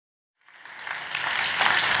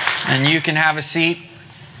And you can have a seat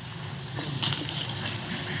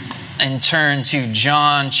and turn to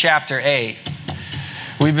John chapter 8.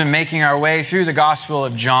 We've been making our way through the Gospel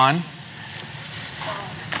of John.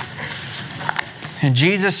 And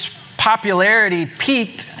Jesus' popularity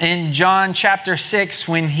peaked in John chapter 6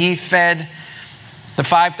 when he fed the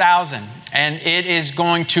 5,000. And it is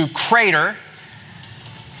going to crater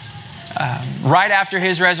right after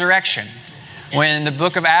his resurrection, when the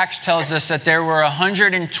book of Acts tells us that there were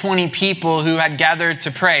 120 people who had gathered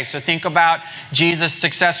to pray. So think about Jesus'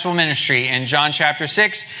 successful ministry. In John chapter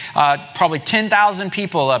 6, probably 10,000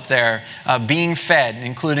 people up there being fed,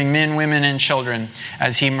 including men, women, and children,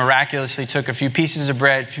 as he miraculously took a few pieces of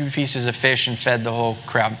bread, a few pieces of fish, and fed the whole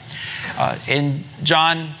crowd. In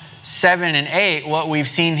John 7 and 8, what we've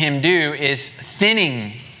seen him do is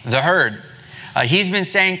thinning the herd. He's been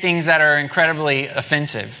saying things that are incredibly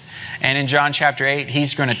offensive. And in John chapter 8,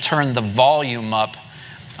 he's going to turn the volume up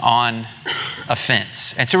on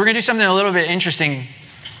offense. And so we're going to do something a little bit interesting,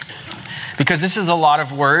 because this is a lot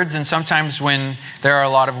of words. And sometimes when there are a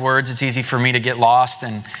lot of words, it's easy for me to get lost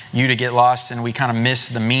and you to get lost, and we kind of miss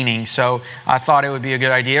the meaning. So I thought it would be a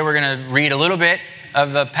good idea. We're going to read a little bit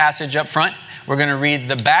of the passage up front. We're going to read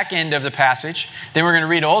the back end of the passage. Then we're going to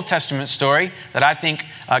read an Old Testament story that I think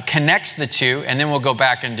connects the two. And then we'll go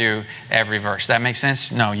back and do every verse. That makes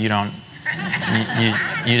sense? No, you don't.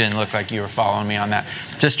 You didn't look like you were following me on that.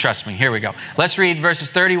 Just trust me. Here we go. Let's read verses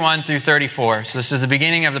 31 through 34. So this is the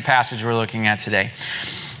beginning of the passage we're looking at today.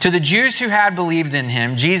 To the Jews who had believed in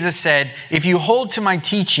him, Jesus said, "If you hold to my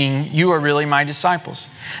teaching, you are really my disciples.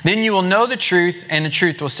 Then you will know the truth, and the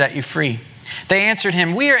truth will set you free." They answered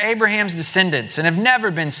him, "We are Abraham's descendants and have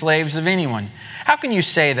never been slaves of anyone. How can you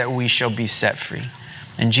say that we shall be set free?"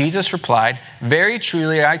 And Jesus replied, "Very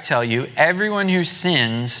truly I tell you, everyone who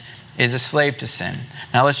sins is a slave to sin."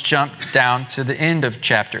 Now let's jump down to the end of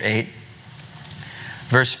chapter 8,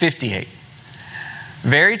 verse 58.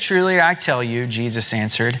 "Very truly I tell you," Jesus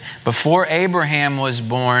answered, "before Abraham was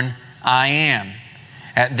born, I am."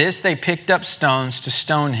 At this they picked up stones to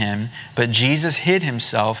stone him, but Jesus hid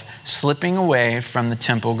himself, slipping away from the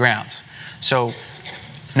temple grounds. So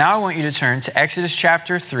now I want you to turn to Exodus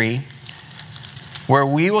chapter 3, where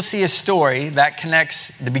we will see a story that connects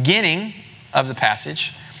the beginning of the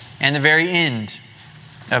passage and the very end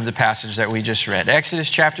of the passage that we just read. Exodus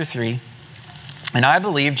chapter 3. And I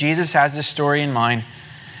believe Jesus has this story in mind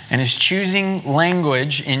and is choosing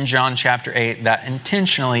language in John chapter 8 that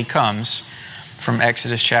intentionally comes from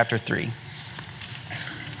Exodus chapter 3.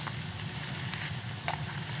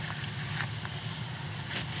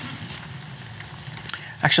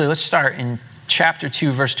 Actually, let's start in chapter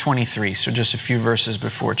 2, verse 23. So just a few verses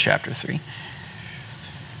before chapter 3.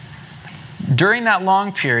 "During that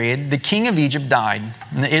long period, the king of Egypt died,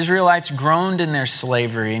 and the Israelites groaned in their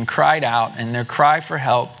slavery and cried out, and their cry for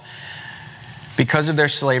help because of their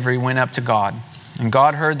slavery went up to God. And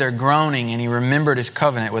God heard their groaning, and he remembered his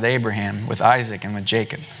covenant with Abraham, with Isaac, and with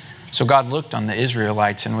Jacob. So God looked on the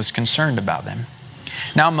Israelites and was concerned about them.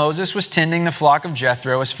 Now Moses was tending the flock of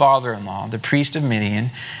Jethro, his father-in-law, the priest of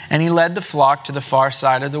Midian, and he led the flock to the far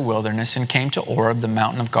side of the wilderness and came to Oreb, the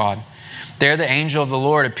mountain of God. There the angel of the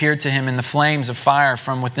Lord appeared to him in the flames of fire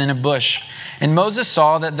from within a bush. And Moses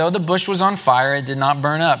saw that though the bush was on fire, it did not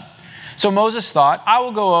burn up. So Moses thought, I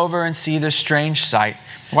will go over and see this strange sight,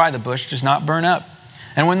 why the bush does not burn up.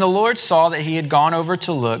 And when the Lord saw that he had gone over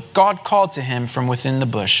to look, God called to him from within the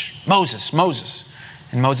bush, Moses, Moses.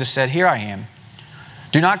 And Moses said, Here I am.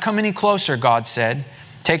 Do not come any closer, God said.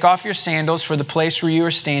 Take off your sandals, for the place where you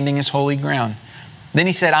are standing is holy ground. Then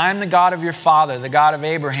he said, I am the God of your father, the God of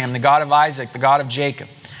Abraham, the God of Isaac, the God of Jacob.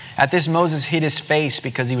 At this Moses hid his face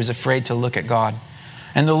because he was afraid to look at God.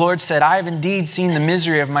 And the Lord said, I have indeed seen the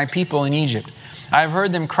misery of my people in Egypt. I have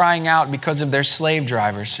heard them crying out because of their slave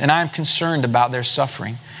drivers, and I am concerned about their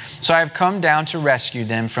suffering. So I have come down to rescue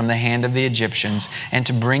them from the hand of the Egyptians and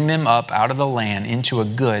to bring them up out of the land into a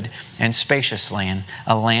good and spacious land,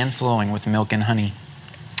 a land flowing with milk and honey,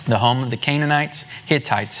 the home of the Canaanites,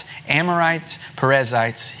 Hittites, Amorites,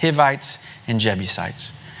 Perizzites, Hivites, and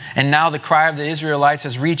Jebusites. And now the cry of the Israelites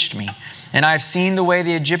has reached me, and I have seen the way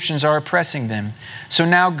the Egyptians are oppressing them. So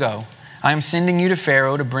now go. I am sending you to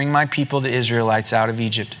Pharaoh to bring my people, the Israelites, out of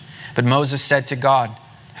Egypt. But Moses said to God,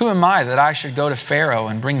 Who am I that I should go to Pharaoh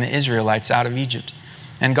and bring the Israelites out of Egypt?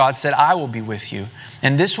 And God said, I will be with you.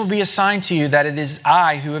 And this will be a sign to you that it is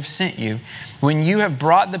I who have sent you. When you have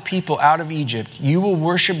brought the people out of Egypt, you will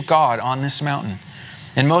worship God on this mountain.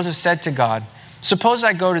 And Moses said to God, Suppose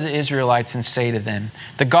I go to the Israelites and say to them,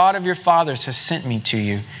 The God of your fathers has sent me to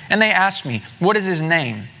you. And they ask me, What is his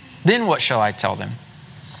name? Then what shall I tell them?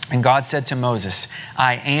 And God said to Moses,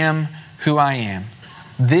 I am who I am.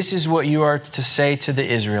 This is what you are to say to the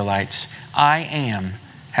Israelites. I am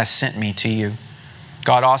has sent me to you.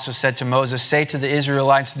 God also said to Moses, say to the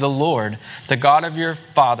Israelites, the Lord, the God of your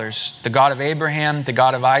fathers, the God of Abraham, the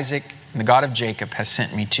God of Isaac, and the God of Jacob has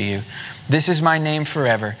sent me to you. This is my name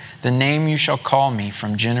forever, the name you shall call me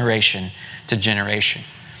from generation to generation.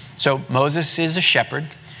 So Moses is a shepherd.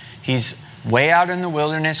 He's way out in the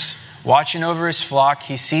wilderness, watching over his flock.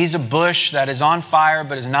 He sees a bush that is on fire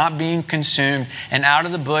but is not being consumed. And out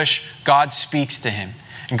of the bush, God speaks to him.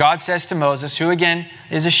 And God says to Moses, who again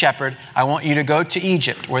is a shepherd, I want you to go to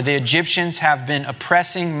Egypt, where the Egyptians have been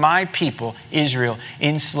oppressing my people, Israel,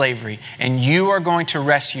 in slavery. And you are going to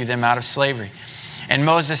rescue them out of slavery. And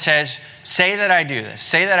Moses says, say that I do this.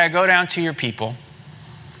 Say that I go down to your people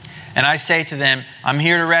and I say to them, I'm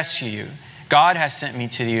here to rescue you. God has sent me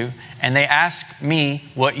to you. And they ask me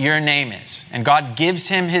what your name is. And God gives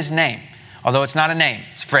him his name, although it's not a name,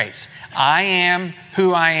 it's a phrase. I am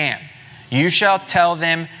who I am. You shall tell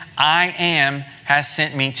them, I am has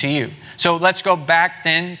sent me to you. So let's go back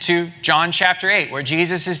then to John chapter 8, where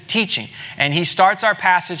Jesus is teaching. And he starts our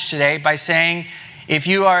passage today by saying, if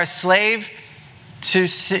you are a slave to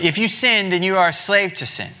sin, if you sin, then you are a slave to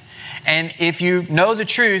sin. And if you know the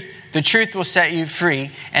truth will set you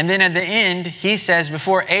free. And then at the end, he says,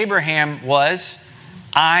 before Abraham was,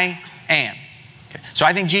 I am. Okay. So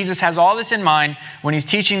I think Jesus has all this in mind when he's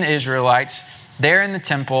teaching the Israelites there in the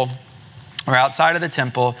temple, or outside of the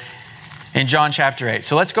temple, in John chapter 8.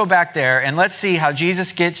 So let's go back there and let's see how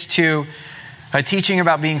Jesus gets to a teaching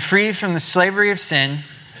about being free from the slavery of sin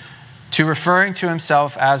to referring to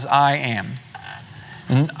himself as I am.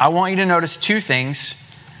 And I want you to notice two things: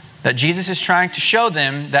 that Jesus is trying to show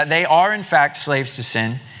them that they are in fact slaves to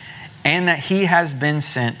sin, and that he has been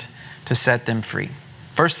sent to set them free.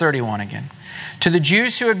 Verse 31 again. To the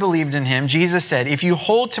Jews who had believed in him, Jesus said, if you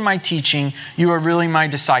hold to my teaching, you are really my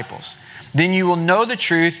disciples. Then you will know the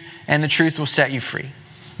truth, and the truth will set you free.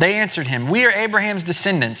 They answered him, we are Abraham's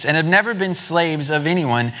descendants and have never been slaves of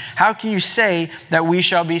anyone. How can you say that we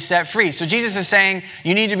shall be set free? So Jesus is saying,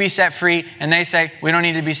 you need to be set free. And they say, we don't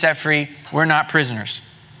need to be set free. We're not prisoners.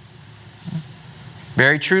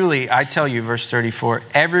 Very truly, I tell you, verse 34,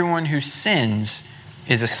 everyone who sins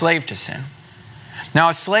is a slave to sin. Now,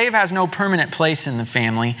 a slave has no permanent place in the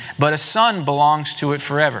family, but a son belongs to it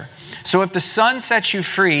forever. So if the Son sets you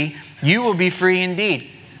free, you will be free indeed.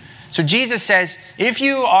 So Jesus says, if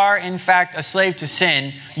you are in fact a slave to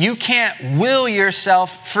sin, you can't will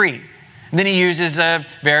yourself free. And then he uses a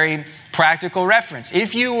very practical reference.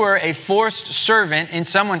 If you were a forced servant in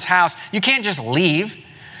someone's house, you can't just leave.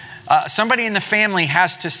 Somebody in the family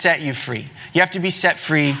has to set you free. You have to be set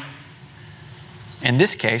free, in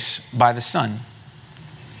this case, by the Son.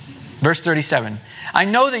 Verse 37, I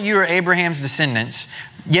know that you are Abraham's descendants,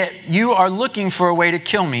 yet you are looking for a way to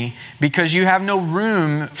kill me because you have no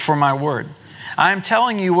room for my word. I am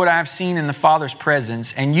telling you what I have seen in the Father's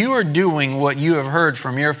presence, and you are doing what you have heard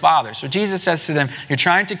from your father. So Jesus says to them, you're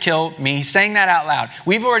trying to kill me. He's saying that out loud.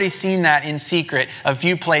 We've already seen that in secret a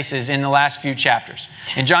few places in the last few chapters.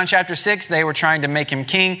 In John chapter 6, they were trying to make him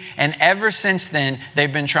king, and ever since then,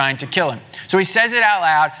 they've been trying to kill him. So he says it out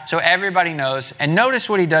loud so everybody knows. And notice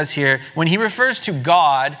what he does here. When he refers to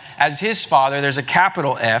God as his father, there's a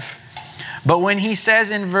capital F. But when he says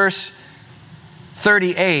in verse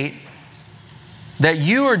 38, that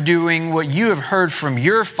you are doing what you have heard from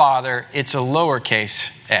your father, it's a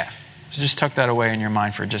lowercase f. So just tuck that away in your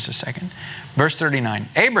mind for just a second. Verse 39,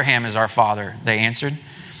 Abraham is our father, they answered.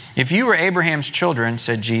 If you were Abraham's children,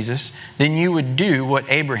 said Jesus, then you would do what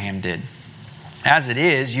Abraham did. As it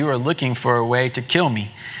is, you are looking for a way to kill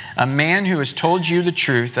me, a man who has told you the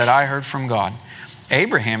truth that I heard from God.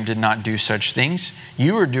 Abraham did not do such things.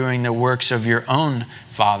 You are doing the works of your own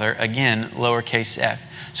father. Again, lowercase f.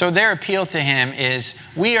 So their appeal to him is,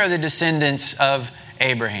 we are the descendants of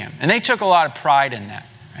Abraham. And they took a lot of pride in that.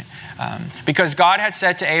 Right? Because God had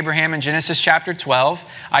said to Abraham in Genesis chapter 12,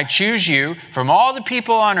 I choose you from all the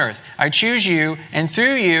people on earth. I choose you, and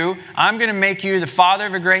through you, I'm going to make you the father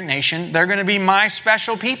of a great nation. They're going to be my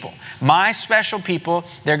special people. My special people.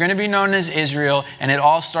 They're going to be known as Israel, and it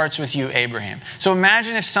all starts with you, Abraham. So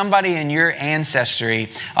imagine if somebody in your ancestry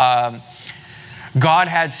God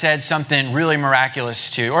had said something really miraculous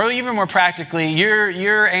to, or even more practically,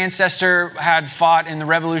 your ancestor had fought in the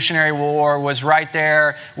Revolutionary War, was right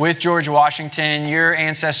there with George Washington. Your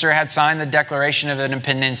ancestor had signed the Declaration of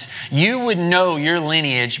Independence. You would know your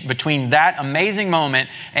lineage between that amazing moment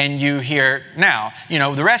and you here now. You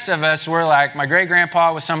know, the rest of us, we're like, my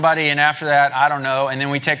great-grandpa was somebody, and after that, I don't know. And then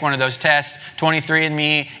we take one of those tests,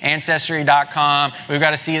 23andMe, Ancestry.com. We've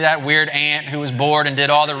got to see that weird aunt who was bored and did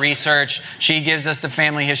all the research. She gives us the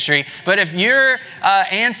family history. But if your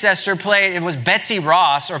ancestor was Betsy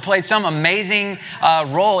Ross or played some amazing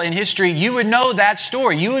role in history, you would know that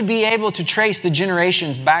story. You would be able to trace the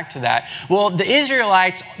generations back to that. Well, the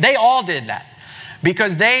Israelites, they all did that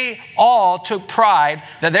because they all took pride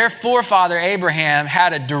that their forefather Abraham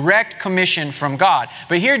had a direct commission from God.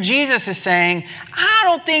 But here Jesus is saying, I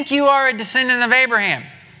don't think you are a descendant of Abraham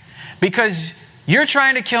because you're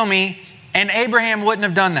trying to kill me and Abraham wouldn't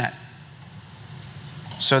have done that.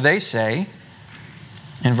 So they say,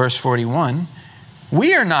 in verse 41,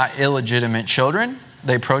 we are not illegitimate children,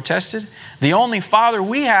 they protested. The only father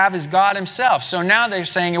we have is God himself. So now they're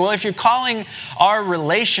saying, well, if you're calling our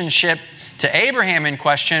relationship to Abraham in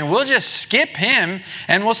question, we'll just skip him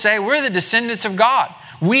and we'll say we're the descendants of God.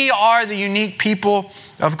 We are the unique people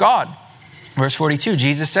of God. Verse 42,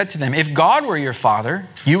 Jesus said to them, if God were your father,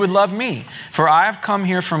 you would love me, for I have come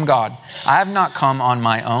here from God. I have not come on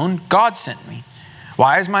my own. God sent me.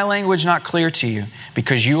 Why is my language not clear to you?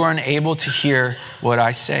 Because you are unable to hear what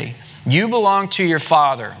I say. You belong to your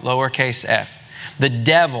father, lowercase f, the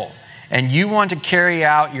devil, and you want to carry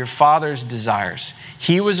out your father's desires.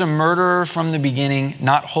 He was a murderer from the beginning,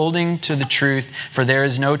 not holding to the truth, for there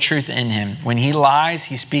is no truth in him. When he lies,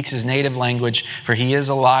 he speaks his native language, for he is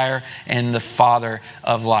a liar and the father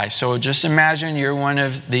of lies. So just imagine you're one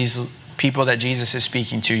of these people that Jesus is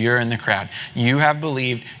speaking to. You're in the crowd. You have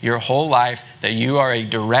believed your whole life that you are a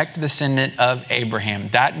direct descendant of Abraham.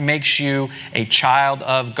 That makes you a child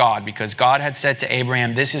of God because God had said to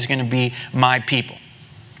Abraham, this is going to be my people.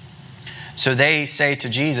 So they say to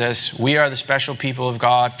Jesus, we are the special people of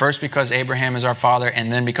God, first because Abraham is our father,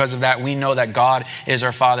 and then because of that, we know that God is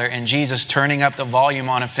our father. And Jesus, turning up the volume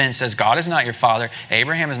on offense, says, God is not your father.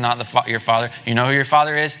 Abraham is not your father. You know who your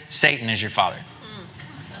father is? Satan is your father.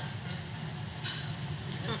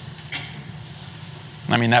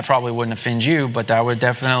 I mean, that probably wouldn't offend you, but that would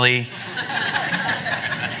definitely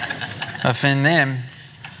offend them.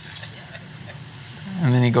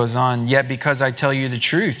 And then he goes on, yet because I tell you the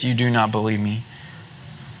truth, you do not believe me.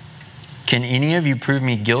 Can any of you prove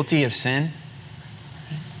me guilty of sin?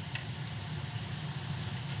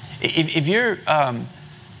 If you're kind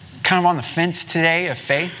of on the fence today of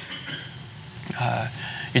faith,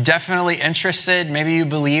 you're definitely interested. Maybe you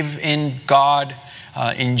believe in God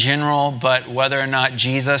in general, but whether or not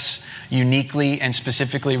Jesus uniquely and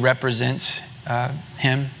specifically represents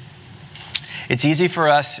him. It's easy for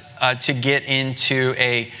us to get into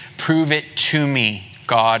a prove it to me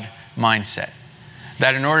God mindset.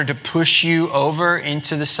 That in order to push you over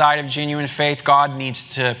into the side of genuine faith, God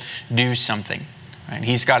needs to do something. Right?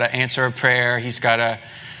 He's got to answer a prayer. He's got to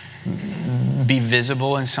be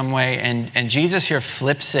visible in some way. And Jesus here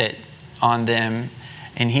flips it on them.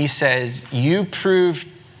 And he says, you prove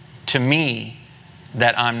to me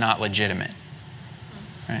that I'm not legitimate.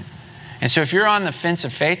 Right? And so if you're on the fence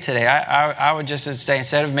of faith today, I would just say,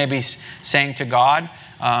 instead of maybe saying to God,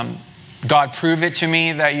 God, prove it to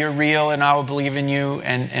me that you're real and I will believe in you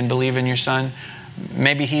and believe in your son.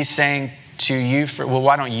 Maybe he's saying to you, well,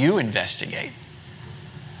 why don't you investigate?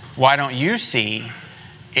 Why don't you see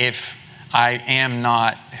if I am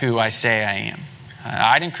not who I say I am?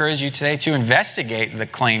 I'd encourage you today to investigate the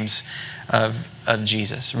claims of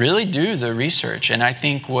Jesus. Really do the research. And I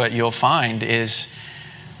think what you'll find is,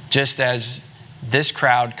 just as this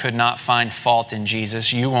crowd could not find fault in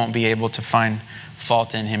Jesus, you won't be able to find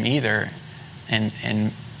fault in him either.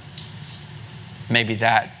 And maybe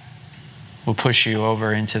that will push you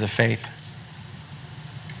over into the faith.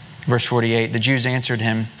 Verse 48, the Jews answered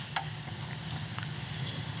him,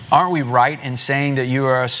 aren't we right in saying that you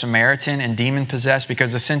are a Samaritan and demon-possessed?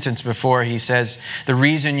 Because the sentence before, he says, the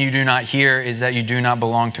reason you do not hear is that you do not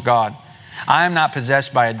belong to God. I am not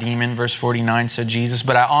possessed by a demon, verse 49, said Jesus,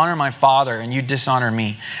 but I honor my Father and you dishonor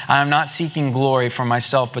me. I am not seeking glory for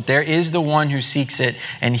myself, but there is the one who seeks it,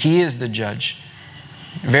 and he is the judge.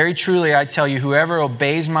 Very truly, I tell you, whoever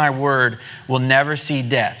obeys my word will never see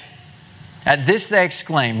death. At this they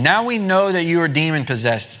exclaimed, now we know that you are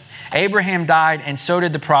demon-possessed Abraham died, and so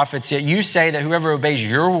did the prophets. Yet you say that whoever obeys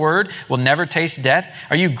your word will never taste death.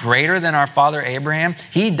 Are you greater than our father Abraham?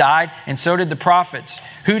 He died, and so did the prophets.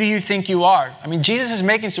 Who do you think you are? I mean, Jesus is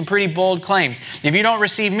making some pretty bold claims. If you don't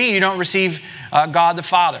receive me, you don't receive God the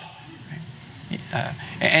Father.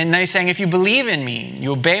 And he's saying, if you believe in me,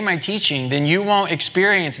 you obey my teaching, then you won't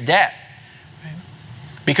experience death.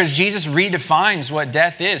 Because Jesus redefines what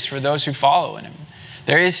death is for those who follow in him.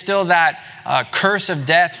 There is still that curse of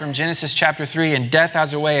death from Genesis chapter 3, and death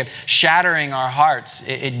has a way of shattering our hearts.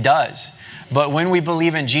 It does. But when we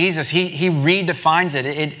believe in Jesus, he redefines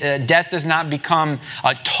it. Death does not become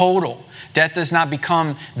total. Death does not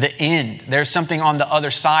become the end. There's something on the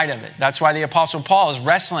other side of it. That's why the Apostle Paul is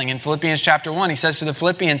wrestling in Philippians chapter 1. He says to the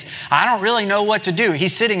Philippians, I don't really know what to do.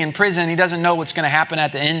 He's sitting in prison. He doesn't know what's going to happen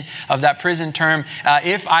at the end of that prison term.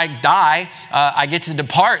 If I die, I get to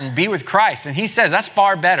depart and be with Christ. And he says, that's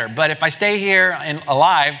far better. But if I stay here and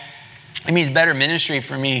alive, it means better ministry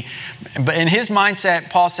for me. But in his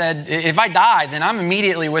mindset, Paul said, if I die, then I'm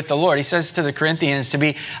immediately with the Lord. He says to the Corinthians, to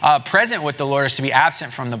be present with the Lord is to be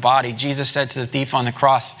absent from the body. Jesus said to the thief on the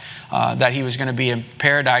cross that he was going to be in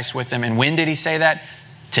paradise with him. And when did he say that?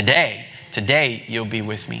 Today. Today you'll be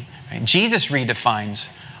with me. Right? Jesus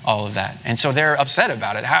redefines all of that. And so they're upset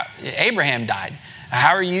about it. Abraham died.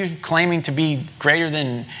 How are you claiming to be greater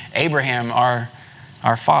than Abraham,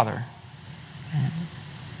 our father?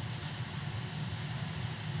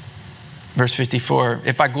 Verse 54,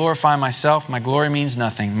 if I glorify myself, my glory means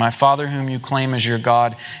nothing. My Father whom you claim as your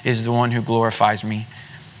God is the one who glorifies me.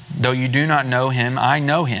 Though you do not know him, I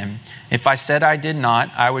know him. If I said I did not,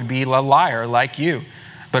 I would be a liar like you.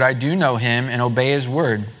 But I do know him and obey his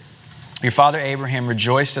word. Your father Abraham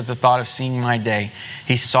rejoiced at the thought of seeing my day.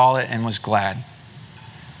 He saw it and was glad.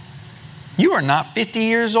 You are not 50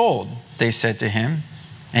 years old, they said to him,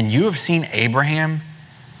 and you have seen Abraham?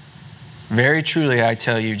 Very truly, I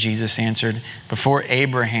tell you, Jesus answered, before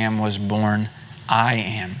Abraham was born, I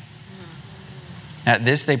am. At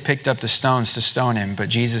this, they picked up the stones to stone him, but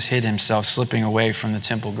Jesus hid himself, slipping away from the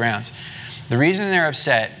temple grounds. The reason they're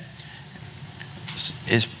upset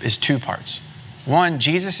is two parts. One,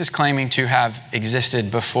 Jesus is claiming to have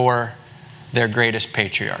existed before their greatest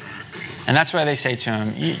patriarch. And that's why they say to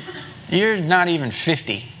him, you're not even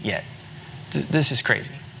 50 yet. This is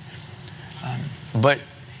crazy. But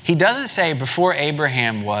he doesn't say before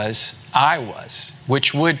Abraham was, I was,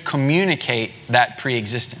 which would communicate that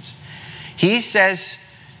pre-existence. He says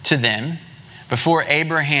to them, before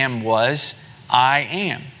Abraham was, I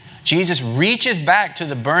am. Jesus reaches back to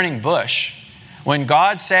the burning bush when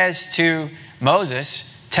God says to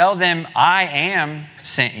Moses, tell them I am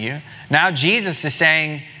sent you. Now Jesus is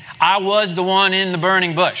saying, I was the one in the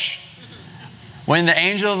burning bush. When the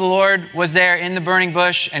angel of the Lord was there in the burning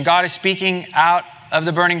bush and God is speaking out of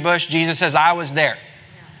the burning bush, Jesus says, I was there.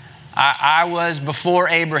 I was before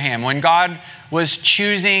Abraham. When God was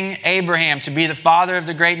choosing Abraham to be the father of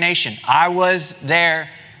the great nation, I was there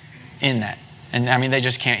in that. And I mean, they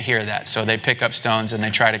just can't hear that. So they pick up stones and they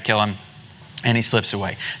try to kill him, and he slips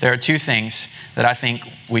away. There are two things that I think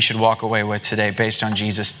we should walk away with today based on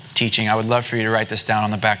Jesus' teaching. I would love for you to write this down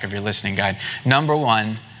on the back of your listening guide. Number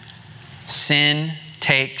one, sin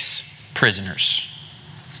takes prisoners.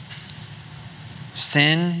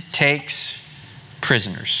 Sin takes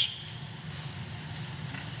prisoners.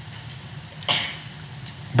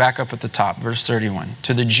 Back up at the top, verse 31.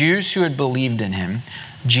 To the Jews who had believed in him,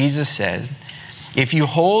 Jesus said, if you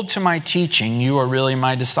hold to my teaching, you are really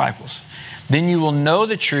my disciples. Then you will know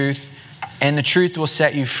the truth, and the truth will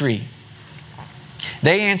set you free.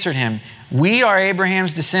 They answered him, we are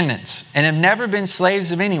Abraham's descendants and have never been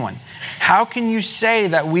slaves of anyone. How can you say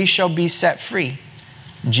that we shall be set free?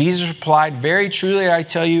 Jesus replied, very truly, I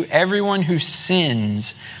tell you, everyone who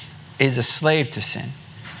sins is a slave to sin.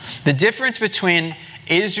 The difference between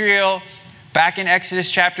Israel back in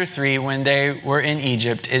Exodus chapter 3 when they were in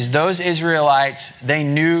Egypt is those Israelites, they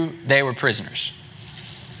knew they were prisoners.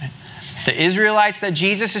 The Israelites that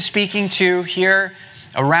Jesus is speaking to here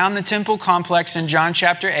around the temple complex in John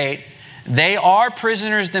chapter 8, they are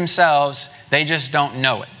prisoners themselves, they just don't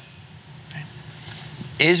know it.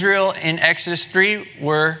 Israel in Exodus 3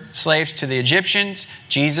 were slaves to the Egyptians.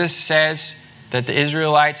 Jesus says that the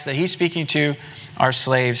Israelites that he's speaking to are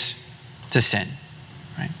slaves to sin.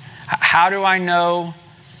 Right? How do I know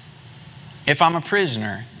if I'm a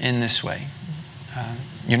prisoner in this way?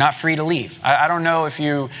 You're not free to leave. I don't know if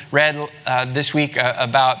you read this week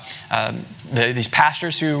about these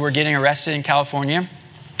pastors who were getting arrested in California.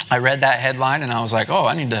 I read that headline and I was like, oh,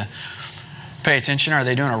 I need to pay attention. Are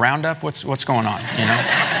they doing a roundup? What's going on? You know?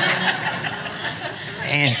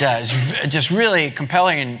 And it's just really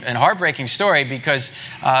compelling and heartbreaking story because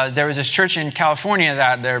there was this church in California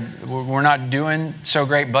that we're not doing so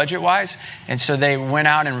great budget-wise. And so they went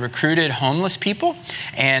out and recruited homeless people.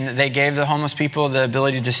 And they gave the homeless people the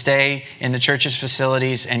ability to stay in the church's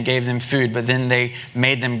facilities and gave them food. But then they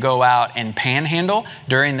made them go out and panhandle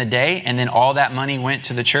during the day. And then all that money went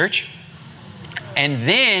to the church. And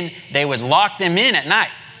then they would lock them in at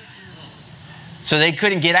night so they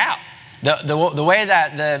couldn't get out. The way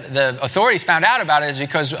that the authorities found out about it is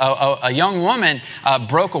because a young woman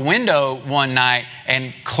broke a window one night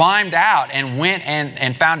and climbed out and went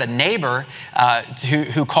and found a neighbor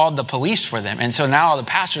who called the police for them. And so now all the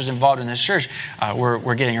pastors involved in this church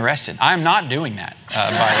were getting arrested. I'm not doing that,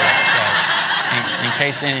 by the way. So in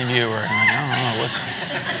case any of you were like, I don't know,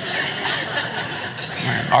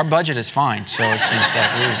 our budget is fine. So it's just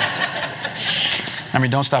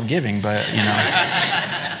like, don't stop giving, but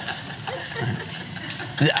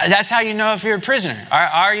That's how you know if you're a prisoner.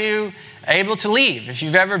 Are you able to leave? If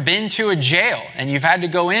you've ever been to a jail and you've had to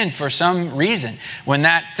go in for some reason, when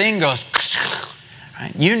that thing goes,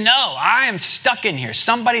 right, I am stuck in here.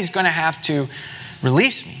 Somebody's going to have to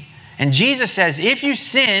release me. And Jesus says, if you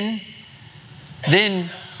sin, then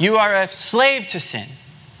you are a slave to sin.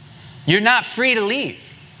 You're not free to leave.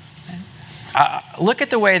 Look at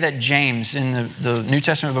the way that James, in the New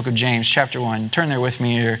Testament book of James, chapter 1, turn there with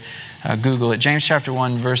me or Google it. James chapter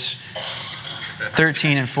 1, verse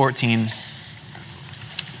 13 and 14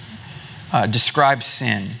 describes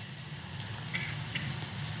sin.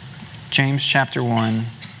 James chapter 1.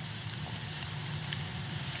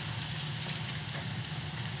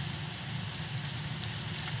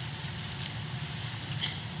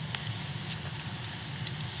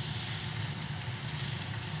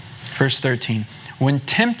 Verse 13, when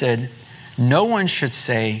tempted, no one should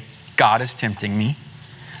say, God is tempting me.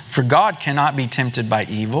 For God cannot be tempted by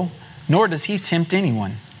evil, nor does he tempt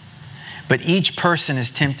anyone. But each person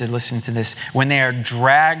is tempted, listen to this, when they are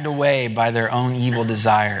dragged away by their own evil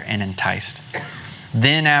desire and enticed.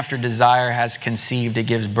 Then after desire has conceived, it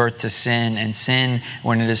gives birth to sin, and sin,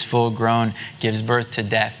 when it is full grown, gives birth to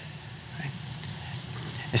death. Right?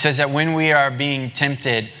 It says that when we are being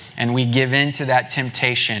tempted, and we give in to that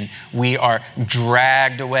temptation, we are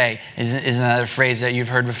dragged away. Isn't that a phrase that you've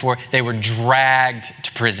heard before? They were dragged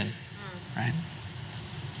to prison, right?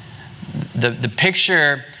 The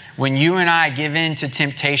picture, when you and I give in to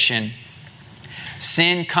temptation,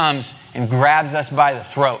 sin comes and grabs us by the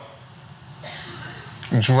throat,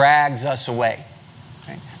 drags us away.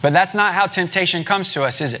 Right? But that's not how temptation comes to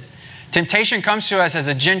us, is it? Temptation comes to us as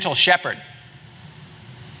a gentle shepherd.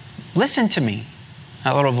 Listen to me.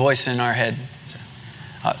 That little voice in our head says,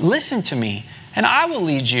 listen to me, and I will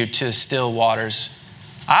lead you to still waters.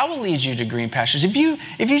 I will lead you to green pastures. If you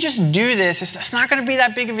just do this, it's not going to be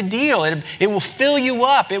that big of a deal. It will fill you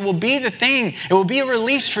up. It will be the thing. It will be a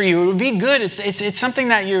release for you. It will be good. It's something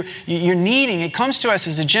that you're needing. It comes to us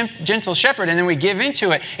as a gentle shepherd, and then we give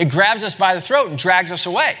into it. It grabs us by the throat and drags us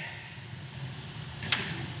away.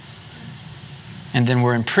 And then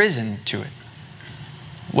we're imprisoned to it.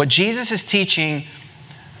 What Jesus is teaching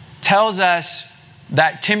tells us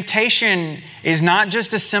that temptation is not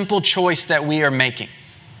just a simple choice that we are making.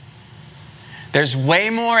 There's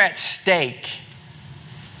way more at stake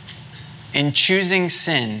in choosing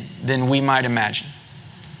sin than we might imagine.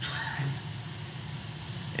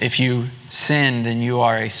 If you sin, then you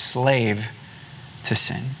are a slave to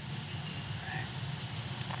sin.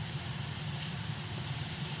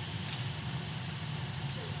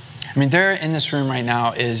 There in this room right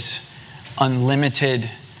now is unlimited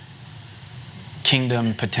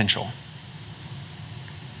kingdom potential.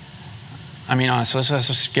 Honestly, let's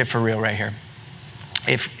just get for real right here.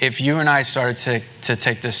 If you and I started to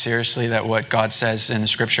take this seriously, that what God says in the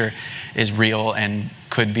scripture is real and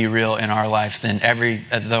could be real in our life, then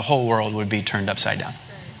the whole world would be turned upside down.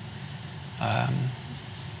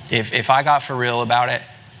 If I got for real about it,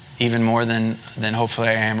 even more than hopefully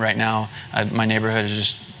I am right now, my neighborhood is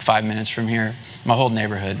just 5 minutes from here. My whole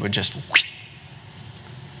neighborhood would just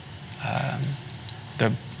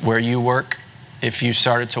where you work, if you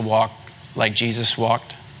started to walk like Jesus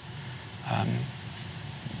walked,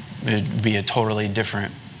 it would be a totally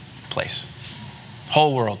different place.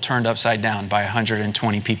 Whole world turned upside down by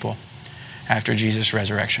 120 people after Jesus'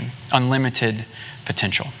 resurrection. Unlimited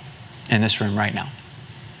potential in this room right now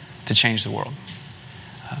to change the world.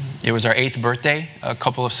 It was our 8th birthday a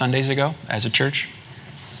couple of Sundays ago as a church.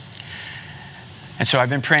 And so I've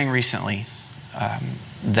been praying recently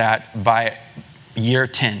that by year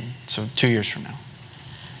 10, so 2 years from now,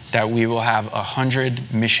 that we will have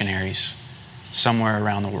 100 missionaries somewhere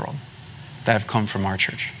around the world. that have come from our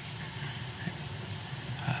church.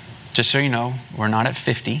 Just so you know, we're not at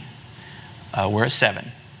 50. We're at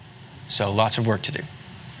 7. So lots of work to do.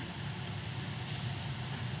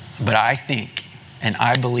 But I think and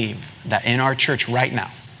I believe that in our church right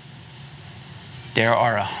now, there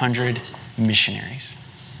are 100 missionaries.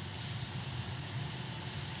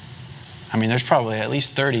 I mean, there's probably at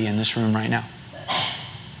least 30 in this room right now.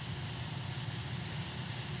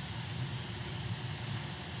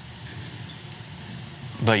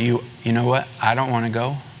 But you know what? I don't want to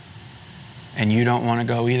go. And you don't want to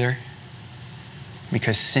go either.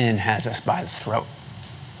 Because sin has us by the throat.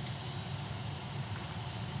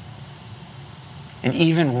 And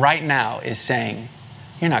even right now is saying,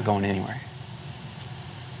 you're not going anywhere.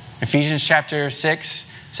 Ephesians chapter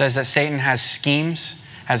 6 says that Satan has schemes,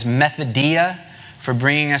 has methodia for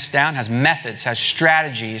bringing us down, has methods, has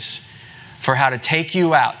strategies for how to take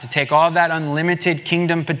you out, to take all that unlimited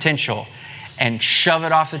kingdom potential and shove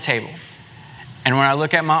it off the table. And when I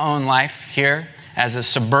look at my own life here as a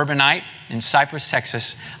suburbanite in Cypress,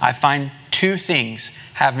 Texas, I find 2 things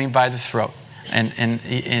have me by the throat.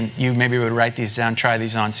 And you maybe would write these down, try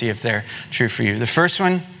these on, see if they're true for you. The first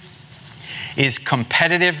one is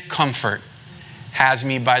competitive comfort has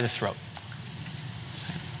me by the throat.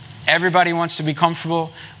 Everybody wants to be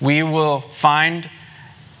comfortable. We will find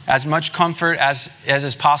as much comfort as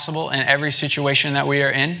is possible in every situation that we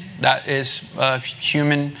are in. That is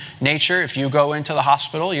human nature. If you go into the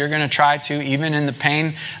hospital, you're going to try to, even in the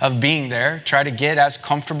pain of being there, try to get as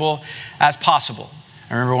comfortable as possible.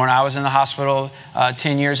 I remember when I was in the hospital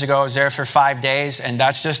 10 years ago, I was there for 5 days, and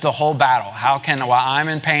that's just the whole battle. While I'm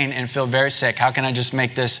in pain and feel very sick, how can I just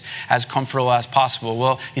make this as comfortable as possible?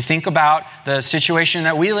 Well, you think about the situation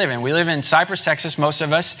that we live in. We live in Cypress, Texas, most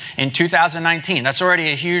of us, in 2019. That's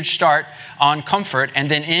already a huge start on comfort.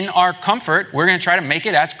 And then in our comfort, we're going to try to make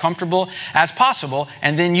it as comfortable as possible.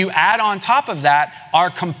 And then you add on top of that our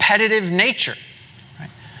competitive nature.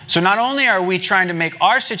 So not only are we trying to make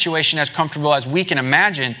our situation as comfortable as we can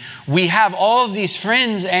imagine, we have all of these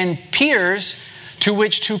friends and peers to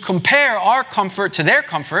which to compare our comfort to their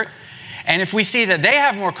comfort. And if we see that they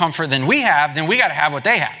have more comfort than we have, then we got to have what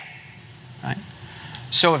they have. Right?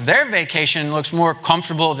 So if their vacation looks more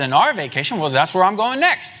comfortable than our vacation, well, that's where I'm going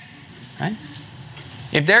next. Right?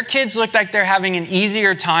 If their kids look like they're having an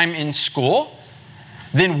easier time in school,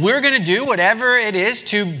 then we're going to do whatever it is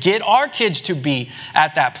to get our kids to be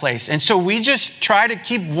at that place. And so we just try to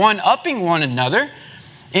keep one-upping one another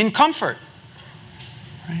in comfort,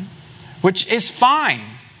 right? Which is fine.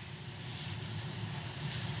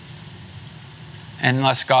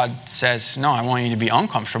 Unless God says, no, I want you to be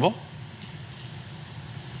uncomfortable.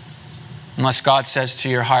 Unless God says to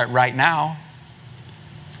your heart right now,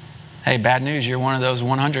 hey, bad news, you're one of those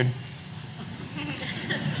 100.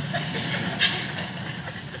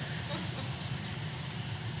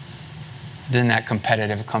 Then that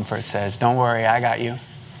competitive comfort says, don't worry, I got you.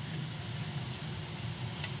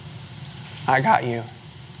 I got you.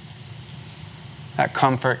 That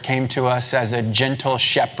comfort came to us as a gentle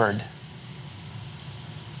shepherd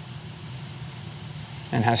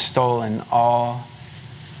and has stolen all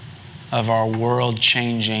of our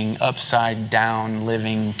world-changing, upside-down,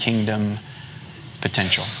 living kingdom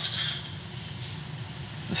potential.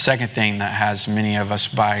 The second thing that has many of us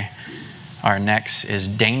by our necks is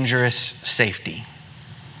dangerous safety.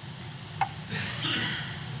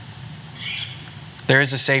 There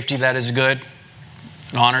is a safety that is good.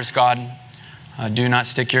 It honors God. Do not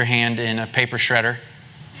stick your hand in a paper shredder.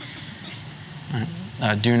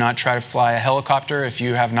 Do not try to fly a helicopter if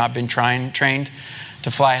you have not been trained to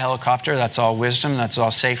fly a helicopter. That's all wisdom. That's all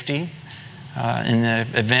safety. In the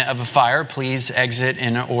event of a fire, please exit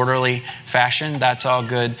in an orderly fashion. That's all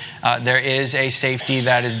good. There is a safety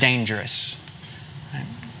that is dangerous.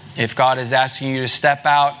 If God is asking you to step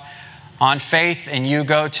out on faith and you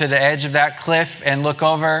go to the edge of that cliff and look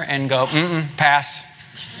over and go, pass.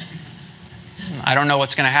 I don't know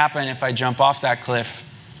what's going to happen if I jump off that cliff.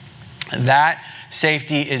 That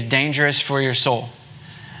safety is dangerous for your soul.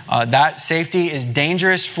 That safety is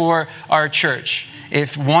dangerous for our church.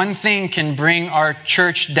 If one thing can bring our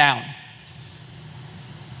church down,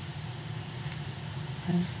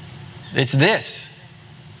 it's this.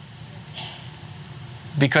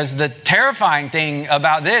 Because the terrifying thing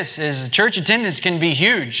about this is church attendance can be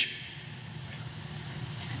huge.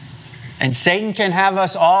 And Satan can have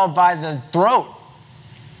us all by the throat.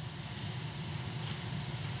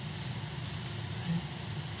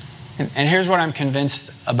 And here's what I'm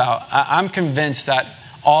convinced about. I'm convinced that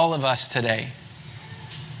all of us today,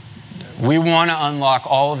 we want to unlock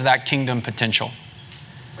all of that kingdom potential.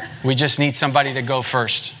 We just need somebody to go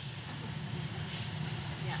first.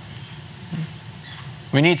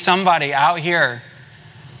 We need somebody out here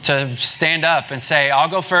to stand up and say, I'll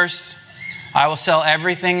go first. I will sell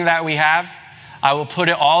everything that we have. I will put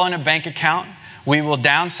it all in a bank account. We will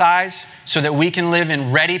downsize so that we can live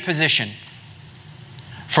in ready position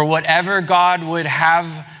for whatever God would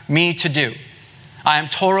have me to do. I am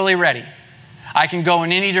totally ready. I can go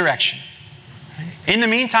in any direction. In the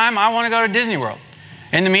meantime, I want to go to Disney World.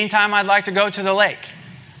 In the meantime, I'd like to go to the lake.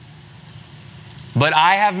 But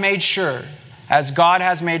I have made sure, as God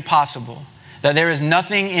has made possible, that there is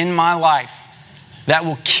nothing in my life that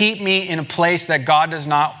will keep me in a place that God does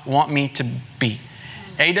not want me to be.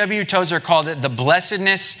 A.W. Tozer called it the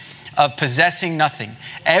blessedness of possessing nothing.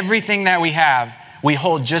 Everything that we have, we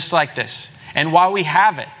hold just like this. And while we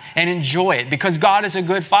have it and enjoy it, because God is a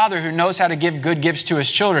good father who knows how to give good gifts to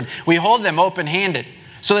his children, we hold them open-handed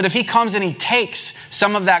so that if he comes and he takes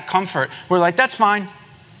some of that comfort, we're like, that's fine.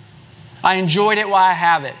 I enjoyed it while I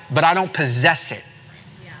have it, but I don't possess it.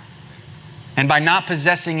 Yeah. And by not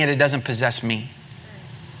possessing it, it doesn't possess me.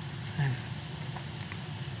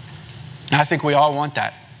 I think we all want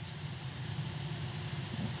that.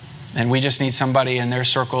 And we just need somebody in their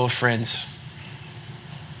circle of friends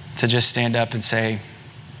to just stand up and say,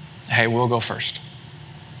 hey, we'll go first.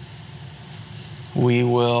 We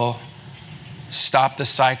will stop the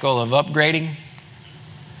cycle of upgrading,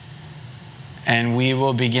 and we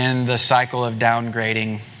will begin the cycle of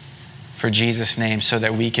downgrading for Jesus' name so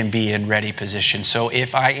that we can be in ready position. So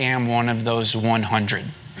if I am one of those 100,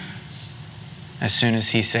 as soon as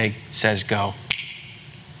he says go,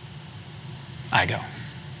 I go.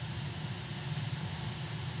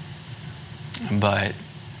 But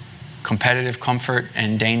competitive comfort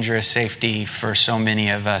and dangerous safety for so many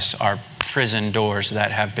of us are prison doors that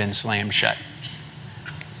have been slammed shut.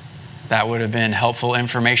 That would have been helpful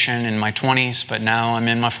information in my 20s, but now I'm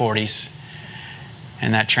in my 40s,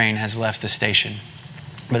 and that train has left the station.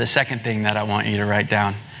 But the second thing that I want you to write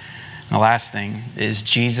down, the last thing, is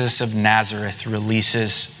Jesus of Nazareth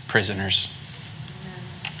releases prisoners.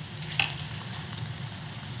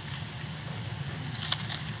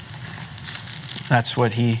 That's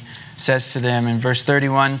what he says to them in verse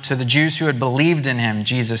 31. To the Jews who had believed in him,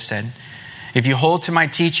 Jesus said, if you hold to my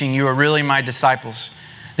teaching, you are really my disciples.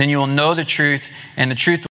 Then you will know the truth, and the truth